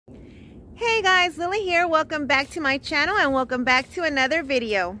Hey guys, Lily here. Welcome back to my channel and welcome back to another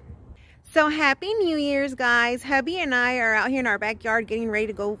video. So happy New Year's, guys. Hubby and I are out here in our backyard getting ready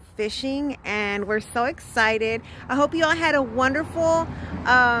to go fishing and we're so excited. I hope you all had a wonderful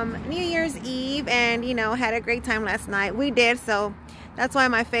New Year's Eve and had a great time last night. We did, so that's why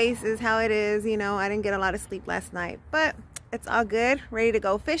my face is how it is. I didn't get a lot of sleep last night, but it's all good. Ready to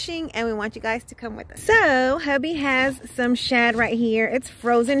go fishing and we want you guys to come with us. So hubby has some shad right here. It's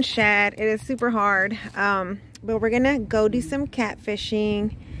frozen shad. It is super hard, but we're gonna go do some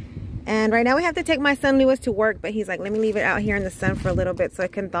catfishing. And right now we have to take my son Lewis to work, but he's like, let me leave it out here in the sun for a little bit so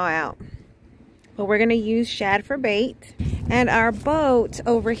it can thaw out. But we're gonna use shad for bait. And our boat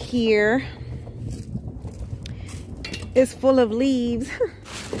over here is full of leaves.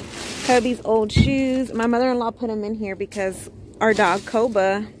 Hubby's old shoes. My mother-in-law put them in here because our dog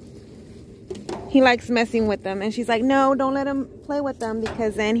Koba, he likes messing with them, and she's like, no, don't let him play with them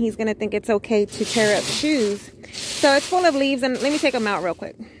because then he's gonna think it's okay to tear up shoes. So it's full of leaves, and let me take them out real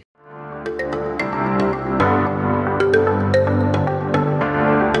quick.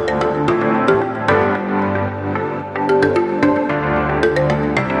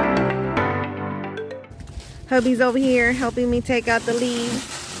 Hubby's over here helping me take out the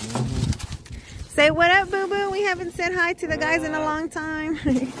leaves. Say what up, boo-boo. We haven't said hi to the guys in a long time.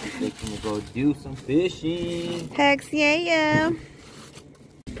 They can go do some fishing. Hex yeah.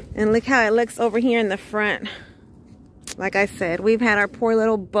 And look how it looks over here in the front. Like I said, we've had our poor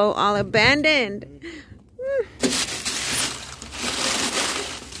little boat all abandoned.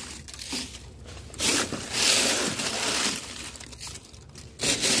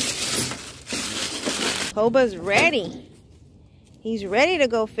 Koba's ready. He's ready to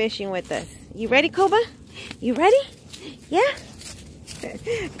go fishing with us. You ready, Koba? You ready? Yeah?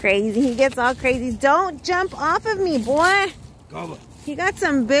 Crazy. He gets all crazy. Don't jump off of me, boy. Koba. He got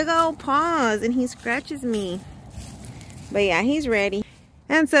some big old paws and he scratches me. But yeah, he's ready.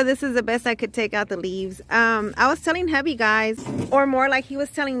 And so this is the best I could take out the leaves. I was telling hubby, guys, or more like he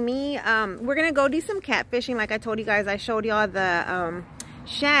was telling me, we're going to go do some catfishing. Like I told you guys, I showed y'all the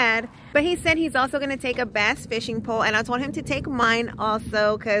shad. But he said he's also going to take a bass fishing pole. And I told him to take mine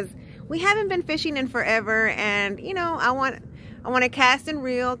also because we haven't been fishing in forever. And, I want to cast and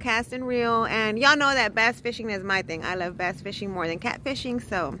reel. And y'all know that bass fishing is my thing. I love bass fishing more than catfishing.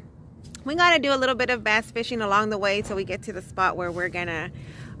 So we got to do a little bit of bass fishing along the way till we get to the spot where we're going to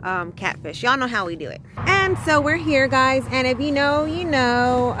catfish. Y'all know how we do it. And so we're here, guys, and if you know, you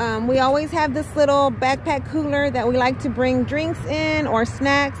know. We always have this little backpack cooler that we like to bring drinks in or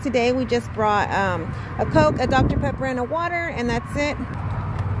snacks. Today we just brought a Coke, a Dr. Pepper, and a water, and that's it.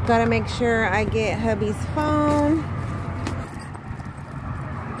 Gotta make sure I get hubby's phone.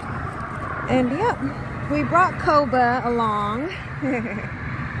 And yep, we brought Koba along.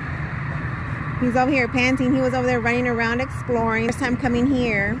 He's over here panting. He was over there running around exploring. First time coming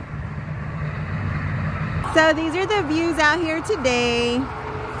here. So these are the views out here today.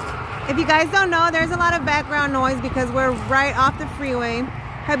 If you guys don't know, there's a lot of background noise because we're right off the freeway.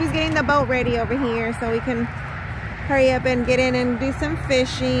 Hubby's getting the boat ready over here so we can hurry up and get in and do some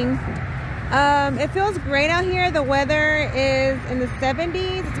fishing. It feels great out here. The weather is in the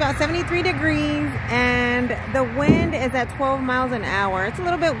 70s. It's about 73 degrees and the wind is at 12 miles an hour. It's a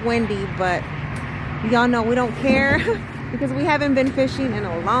little bit windy, but y'all know we don't care because we haven't been fishing in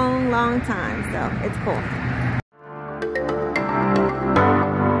a long time, so it's cool.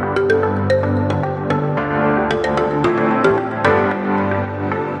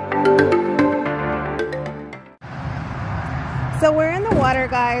 So we're in the water,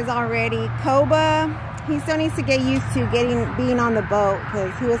 guys, already. Koba, he still needs to get used to being on the boat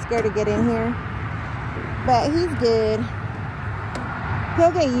because he was scared to get in here, but he's good.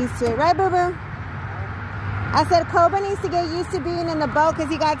 He'll get used to it, right, boo-boo? I said Koba needs to get used to being in the boat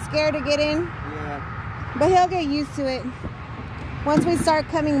because he got scared to get in. Yeah. But he'll get used to it once we start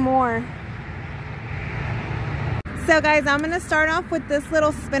coming more. So guys, I'm going to start off with this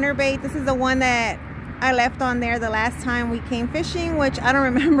little spinner bait. This is the one that I left on there the last time we came fishing, which I don't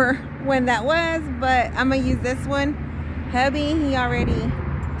remember when that was, but I'm going to use this one. Hubby, he already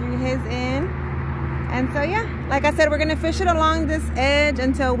threw his in. And so yeah, like I said, we're gonna fish it along this edge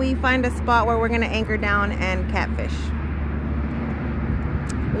until we find a spot where we're gonna anchor down and catfish.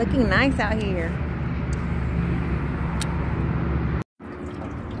 Looking nice out here.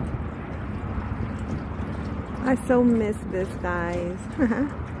 I so miss this, guys.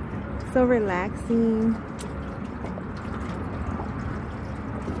 So relaxing.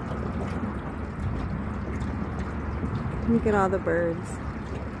 Look at all the birds.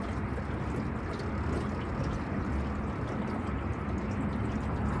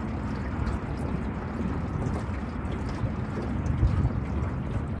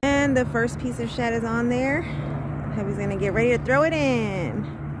 And the first piece of shad is on there. Hubby's gonna get ready to throw it in.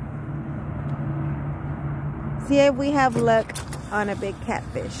 See if we have luck on a big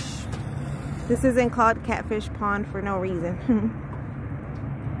catfish. This isn't called Catfish Pond for no reason.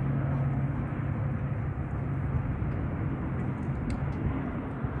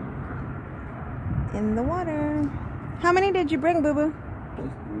 In the water. How many did you bring, boo-boo? Just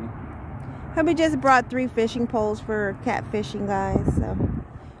 3. Hubby just brought 3 fishing poles for catfishing, guys. So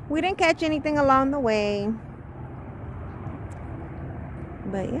we didn't catch anything along the way.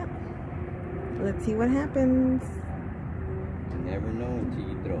 But yeah. Let's see what happens. You never know until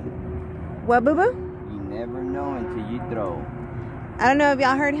you throw. What, boo-boo? You never know until you throw. I don't know if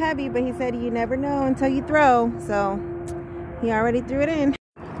y'all heard hubby, but he said you never know until you throw. So he already threw it in.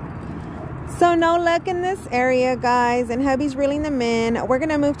 So no luck in this area, guys, and hubby's reeling them in. We're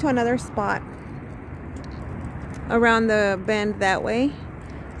gonna move to another spot around the bend that way.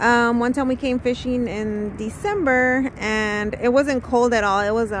 One time we came fishing in December and it wasn't cold at all.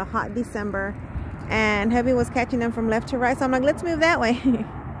 It was a hot December and hubby was catching them from left to right, so I'm like, let's move that way.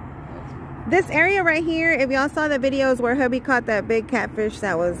 This area right here, if y'all saw the videos where hubby caught that big catfish,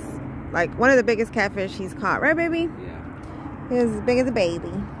 that was like one of the biggest catfish he's caught, right, baby? Yeah. He was as big as a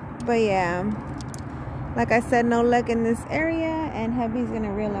baby. But yeah, like I said, no luck in this area, and hubby's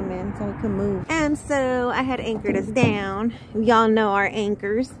gonna reel them in so we can move. And so I had anchored us down. Y'all know our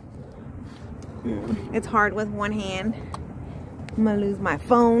anchors. It's hard with one hand. I'm gonna lose my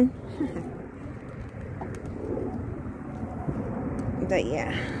phone. But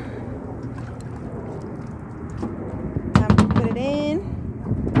yeah, time to put it in.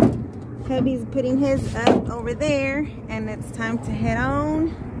 Hubby's putting his up over there, and it's time to head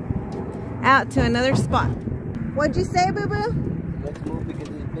on out to another spot. What'd you say, boo-boo? Let's move because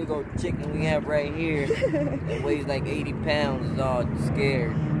this big old chicken we have right here that weighs like 80 pounds is all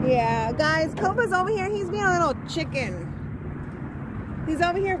scared. Yeah, guys, Koba's over here. He's being a little chicken. He's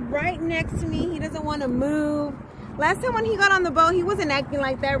over here right next to me. He doesn't want to move. Last time when he got on the boat, he wasn't acting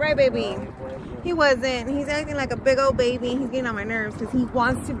like that, right, baby? He wasn't. He's acting like a big old baby. He's getting on my nerves because he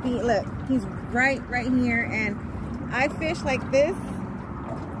wants to be, look, he's right here, and I fish like this,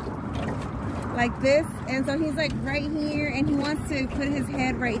 and so he's like right here, and he wants to put his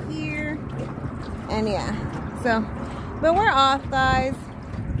head right here, and yeah, so, but we're off, guys.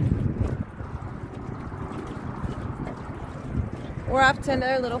 We're off to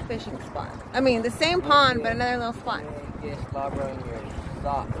another little fishing spot. I mean, the same pond, but another little spot. Get slobber on your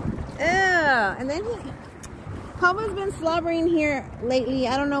sock. Ew. And then Koba's been slobbering here lately.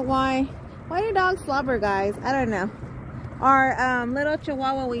 I don't know why. Why do dogs slobber, guys? I don't know. Our little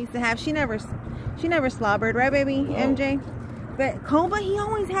Chihuahua we used to have, she never slobbered, right, baby? No. MJ? But Koba, he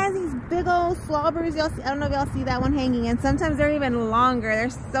always has these big old slobbers. Y'all see, I don't know if y'all see that one hanging, and sometimes they're even longer. They're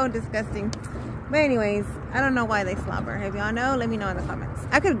so disgusting. But anyways, I don't know why they slobber. If y'all know, let me know in the comments.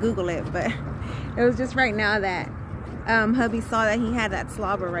 I could Google it, but it was just right now that hubby saw that he had that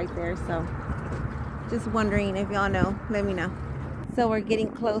slobber right there. So just wondering if y'all know, let me know. So we're getting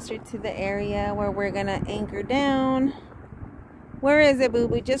closer to the area where we're gonna anchor down. Where is it,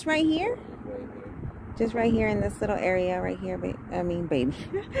 boo-boo? Just right here? Right here. Just right here in this little area right here, baby.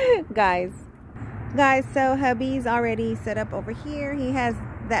 Guys, so hubby's already set up over here. He has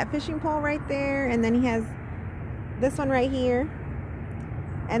that fishing pole right there, and then he has this one right here,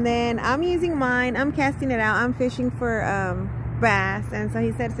 and then I'm using mine. I'm casting it out. I'm fishing for bass, and so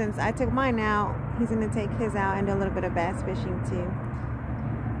he said since I took mine out, he's gonna take his out and do a little bit of bass fishing too.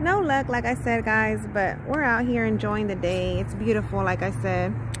 No luck, like I said, guys, but we're out here enjoying the day. It's beautiful, like I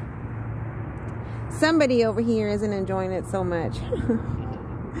said. Somebody over here isn't enjoying it so much.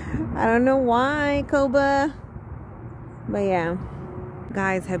 I don't know why, Koba, but yeah.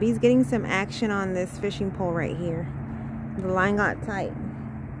 Guys, hubby's getting some action on this fishing pole right here. The line got tight,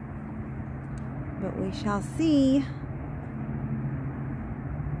 but we shall see.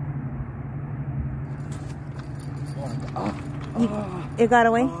 It got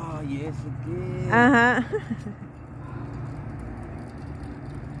away? Oh, yes it did. Uh-huh.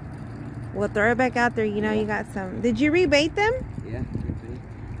 We'll throw it back out there. You know, you got some. Did you rebait them? Yeah.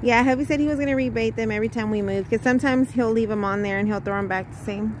 Yeah, hubby said he was going to rebait them every time we move, because sometimes he'll leave them on there and he'll throw them back the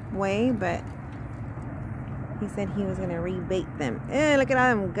same way, but he said he was going to rebait them. Look at all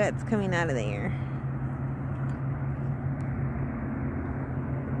them guts coming out of there.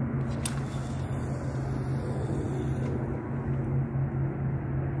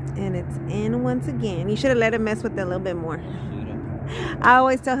 And it's in once again. You should have let him mess with it a little bit more. I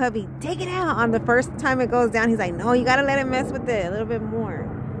always tell hubby, take it out. On the first time it goes down, he's like, no, you got to let him mess with it a little bit more.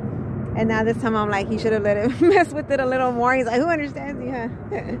 And now this time I'm like, he should have let him mess with it a little more. He's like, who understands you, huh?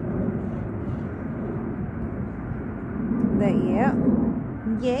 But yeah.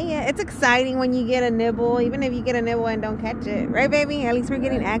 Yeah, it's exciting when you get a nibble, even if you get a nibble and don't catch it. Right, baby? At least we're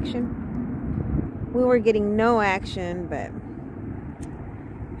getting action. We were getting no action, but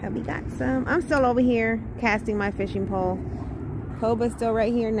hubby got some. I'm still over here casting my fishing pole. Koba's still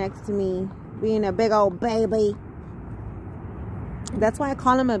right here next to me, being a big old baby. That's why I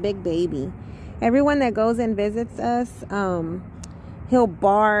call him a big baby. Everyone that goes and visits us, he'll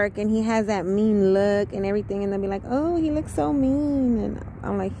bark and he has that mean look and everything, and they'll be like, oh, he looks so mean. And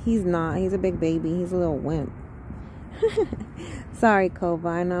I'm like, he's not. He's a big baby. He's a little wimp. Sorry, Koba.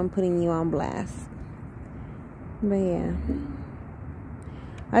 I know I'm putting you on blast. But yeah.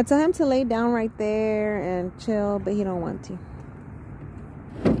 I told him to lay down right there and chill, but he don't want to.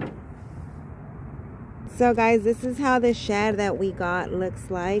 So guys, this is how the shad that we got looks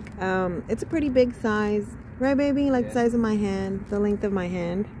like. It's a pretty big size. Right, baby? Like the size of my hand, the length of my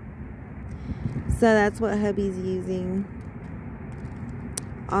hand. So that's what hubby's using.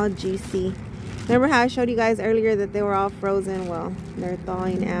 All juicy. Remember how I showed you guys earlier that they were all frozen? Well, they're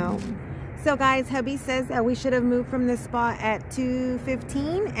thawing out. So guys, hubby says that we should have moved from this spot at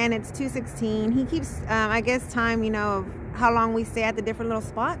 2:15 and it's 2:16. He keeps, I guess, time, you know, of how long we stay at the different little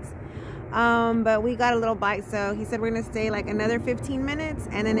spots. But we got a little bite, so he said we're gonna stay like another 15 minutes,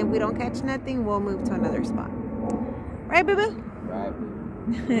 and then if we don't catch nothing, we'll move to another spot. Right, boo boo? Right.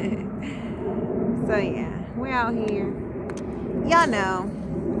 So yeah, we're out here. Y'all know,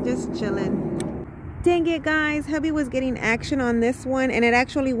 just chilling. Dang it, guys, hubby was getting action on this one, and it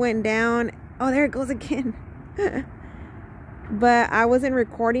actually went down. Oh, there it goes again. But I wasn't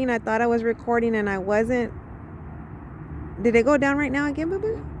recording. I thought I was recording, and I wasn't. Did it go down right now again, boo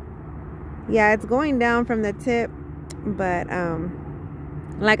boo? Yeah, it's going down from the tip, but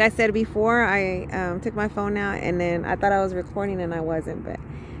like I said before, I took my phone out and then I thought I was recording and I wasn't, but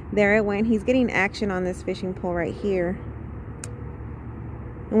there it went. He's getting action on this fishing pole right here,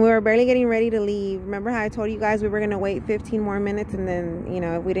 and we were barely getting ready to leave. Remember how I told you guys we were gonna wait 15 more minutes, and then, you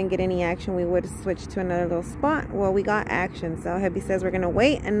know, if we didn't get any action, we would switch to another little spot. Well, we got action, so hubby says we're gonna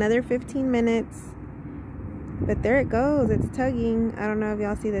wait another 15 minutes. But there it goes. It's tugging. I don't know if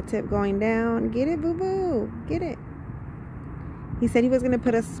y'all see the tip going down. Get it, boo-boo. Get it. He said he was going to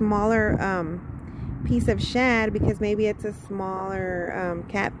put a smaller piece of shad because maybe it's a smaller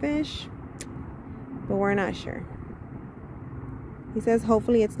catfish. But we're not sure. He says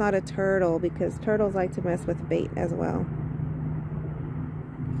hopefully it's not a turtle because turtles like to mess with bait as well.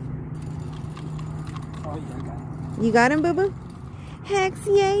 Oh, yeah, I got it. You got him, boo-boo? Hex,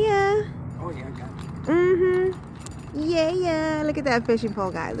 yeah. Oh, yeah, I got it. Yeah. Look at that fishing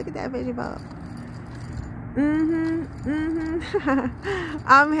pole, guys. Look at that fishing pole.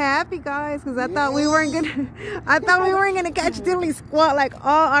 I'm happy, guys, because I thought we weren't gonna catch diddly squat like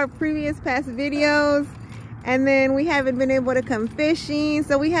all our previous past videos, and then we haven't been able to come fishing,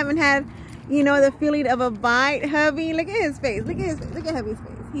 so we haven't had, you know, the feeling of a bite. Hubby, look at his face. Look at hubby's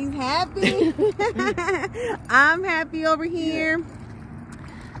face. He's happy. I'm happy over here.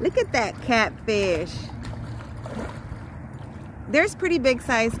 Look at that catfish. There's pretty big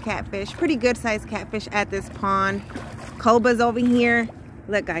size catfish, pretty good size catfish at this pond. Koba's over here.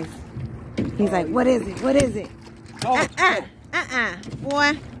 Look, guys. He's like, what is it? What is it?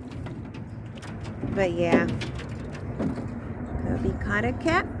 Boy. But yeah. Kobe caught a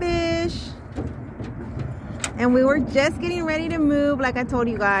catfish. And we were just getting ready to move, like I told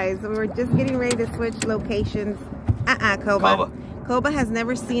you guys. We were just getting ready to switch locations. Koba. Koba has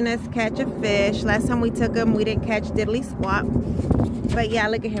never seen us catch a fish. Last time we took him, we didn't catch diddly squat. But yeah,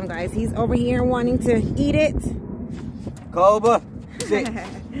 look at him, guys. He's over here wanting to eat it. Koba, sit.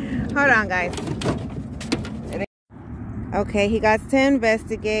 Hold on, guys. Okay, he got to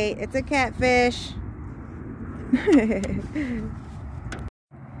investigate. It's a catfish.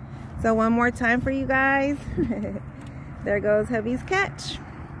 So one more time for you guys. There goes hubby's catch.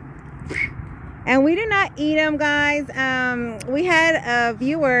 And we did not eat them, guys. We had a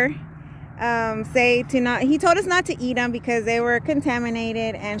viewer say to not, he told us not to eat them because they were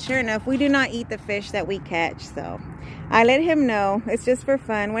contaminated, and sure enough, we do not eat the fish that we catch. So I let him know it's just for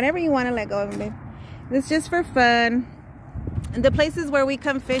fun. Whenever you want to let go of them, it's just for fun. The places where we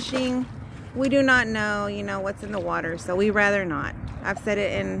come fishing, we do not know, you know, what's in the water, so we rather not. I've said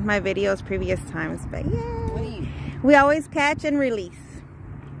it in my videos previous times, but yeah, we always catch and release.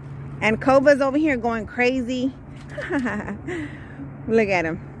 And Koba's over here going crazy. Look at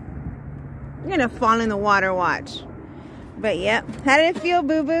him. You're gonna fall in the water, watch. But yep. How did it feel,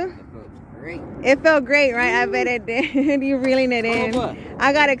 boo-boo? Great. It felt great, right? I bet it did. You reeling it in.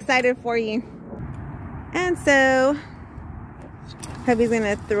 I got excited for you. And so, hubby's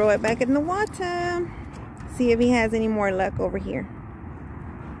gonna throw it back in the water. See if he has any more luck over here.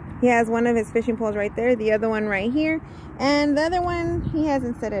 He has one of his fishing poles right there, the other one right here, and the other one, he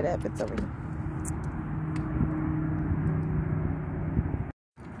hasn't set it up. It's over here.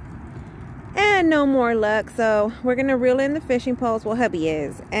 And no more luck, so we're gonna reel in the fishing poles. Well, hubby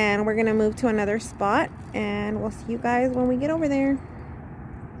is, and we're gonna move to another spot, and we'll see you guys when we get over there.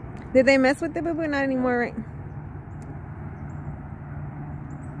 Did they mess with the boo-boo? Not anymore, right?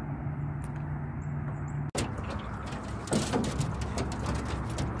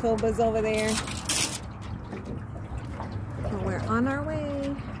 Koba's over there. And we're on our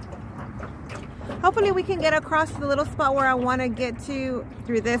way. Hopefully we can get across the little spot where I want to get to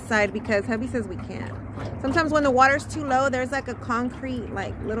through this side, because hubby says we can't. Sometimes when the water's too low, there's like a concrete,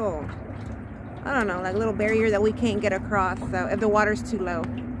 like little, I don't know, like little barrier that we can't get across. So if the water's too low.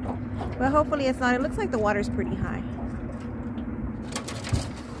 But hopefully it's not. It looks like the water's pretty high.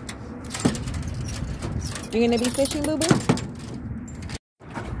 You're gonna be fishing, boo-boo?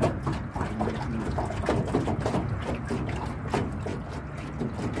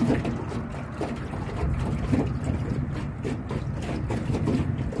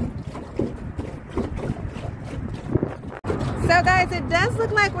 So guys, it does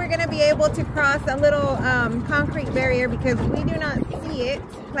look like we're gonna be able to cross a little concrete barrier, because we do not see it.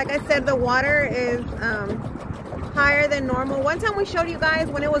 Like I said, the water is higher than normal. One time we showed you guys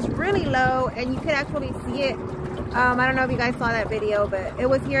when it was really low and you could actually see it. I don't know if you guys saw that video, but it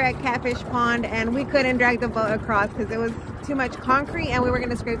was here at Catfish Pond, and we couldn't drag the boat across because it was too much concrete and we were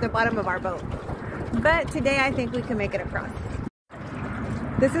gonna scrape the bottom of our boat. But today I think we can make it across.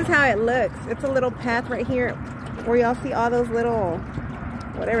 This is how it looks. It's a little path right here where y'all see all those little,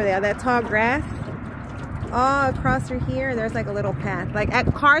 whatever they are, that tall grass. All across through here, there's like a little path. Like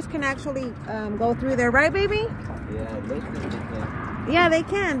cars can actually go through there, right, baby? Yeah, they can. Yeah, they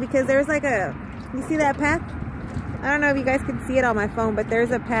can, because there's like a, you see that path? I don't know if you guys can see it on my phone, but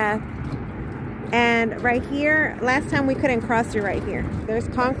there's a path. And right here, last time we couldn't cross through right here. There's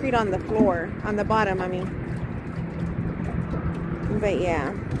concrete on the floor, on the bottom, I mean. But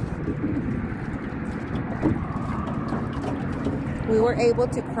yeah. We were able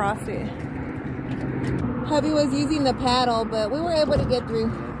to cross it. Hubby was using the paddle, but we were able to get through.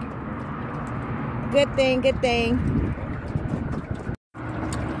 Good thing, good thing.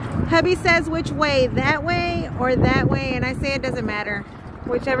 Hubby says which way, that way or that way, and I say it doesn't matter.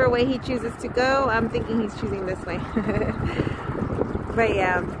 Whichever way he chooses to go, I'm thinking he's choosing this way. But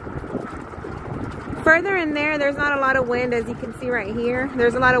yeah. Further in there, there's not a lot of wind, as you can see right here.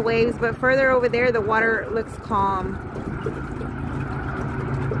 There's a lot of waves, but further over there, the water looks calm.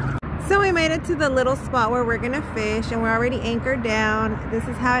 So we made it to the little spot where we're gonna fish, and we're already anchored down. This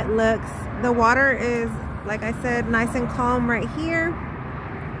is how it looks. The water is, like I said, nice and calm right here.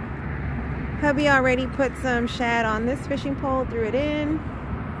 Hubby already put some shad on this fishing pole, threw it in.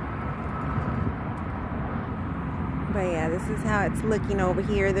 But yeah, this is how it's looking over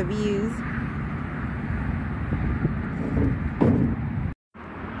here, the views.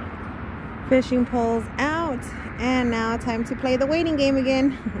 Fishing poles out, and now time to play the waiting game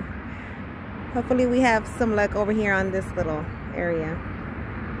again. Hopefully we have some luck over here on this little area.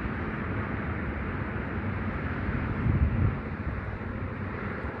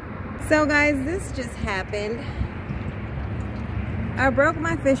 So guys, this just happened. I broke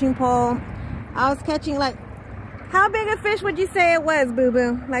my fishing pole. I was catching, like, how big a fish would you say it was,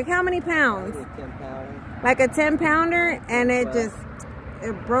 boo-boo? Like how many pounds? 10 pounder. Like a 10-pounder, and it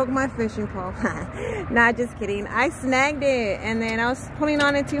broke my fishing pole. Not just kidding. I snagged it, and then I was pulling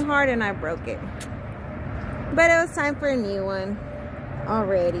on it too hard and I broke it. But it was time for a new one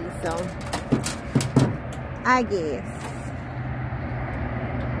already, so I guess.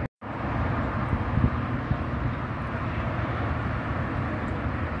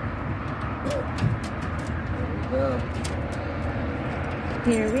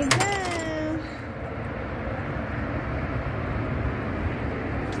 Here we go.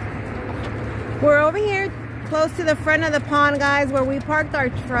 We're over here close to the front of the pond, guys, where we parked our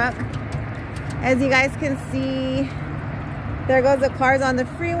truck. As you guys can see, there goes the cars on the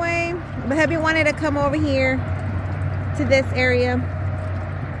freeway. But hubby wanted to come over here to this area.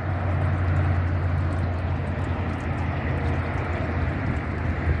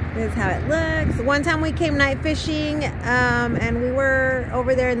 This is how it looks. One time we came night fishing, and we were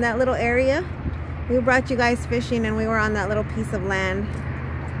over there in that little area. We brought you guys fishing, and we were on that little piece of land.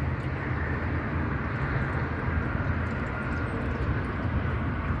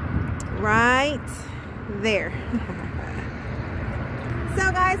 Right there.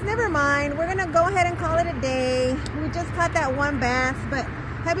 So guys, never mind. We're gonna go ahead and call it a day. We just caught that one bass, but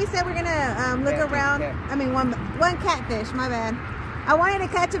Hubby said we're gonna look around. I mean, one catfish, my bad. I wanted to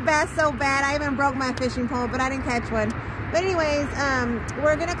catch a bass so bad. I even broke my fishing pole, but I didn't catch one. But anyways,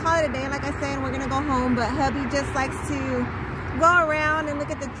 we're gonna call it a day. Like I said, we're gonna go home, but hubby just likes to go around and look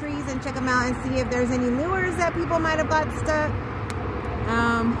at the trees and check them out and see if there's any lures that people might have got stuck.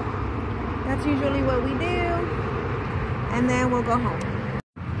 That's usually what we do, and then we'll go home.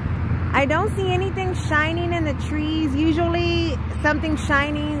 I don't see anything shining in the trees. Usually something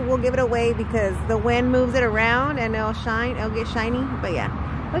shining will give it away because the wind moves it around and it'll shine, it'll get shiny. But yeah,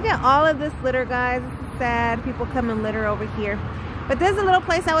 look at all of this litter, guys. This is sad. People come and litter over here. But there's a little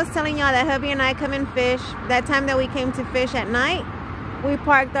place I was telling y'all that hubby and I come and fish. That time that we came to fish at night, we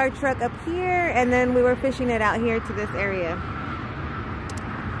parked our truck up here and then we were fishing it out here to this area.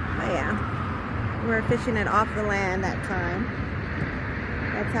 But yeah, we were fishing it off the land that time.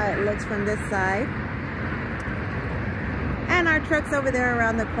 That's how it looks from this side. And our truck's over there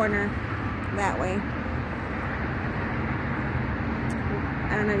around the corner that way.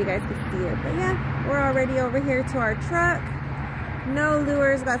 I don't know if you guys can see it, but yeah, we're already over here to our truck. No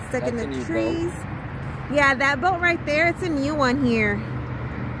lures got stuck in the trees. Yeah, that boat right there, it's a new one here.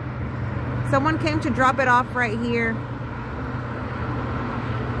 Someone came to drop it off right here,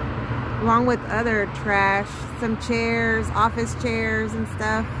 along with other trash, some chairs, office chairs and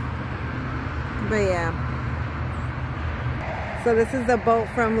stuff. But yeah, so this is the boat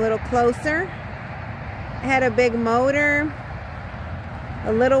from a little closer. It had a big motor,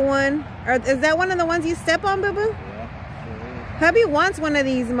 a little one. Or is that one of the ones you step on, boo boo? Yeah, sure is. Hubby wants one of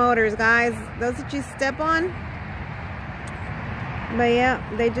these motors, guys. Those that you step on. But yeah,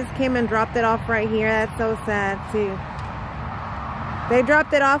 they just came and dropped it off right here. That's so sad too. They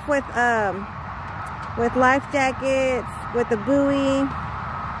dropped it off with life jackets, with the buoy.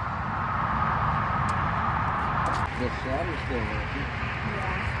 The shad is still working.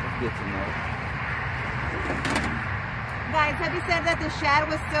 Yeah. That's good to know. Guys, hubby said that the shad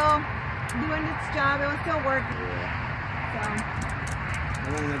was still doing its job. It was still working. Yeah. So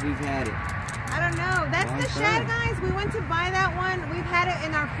How long have we had it? I don't know. That's the shad, guys. We went to buy that one. We've had it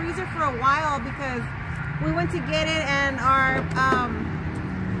in our freezer for a while because we went to get it, and our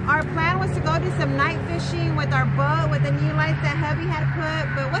plan was to go do some night fishing with our boat with the new lights that hubby had put.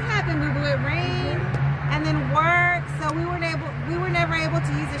 But what happened? It rained and then work, so we were never able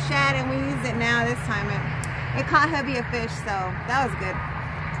to use the shad, and we used it now this time. It caught hubby a fish, so that was good.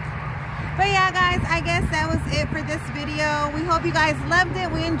 But yeah, guys, I guess that was it for this video. We hope you guys loved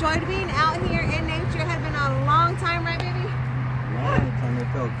it. We enjoyed being out here in nature. It had been a long time, right, baby? Long time. It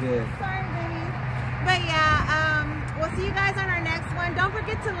felt good. Sorry, baby. But yeah, we'll see you guys on our next one. Don't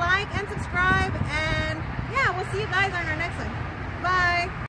forget to like and subscribe, and yeah, we'll see you guys on our next one. Bye.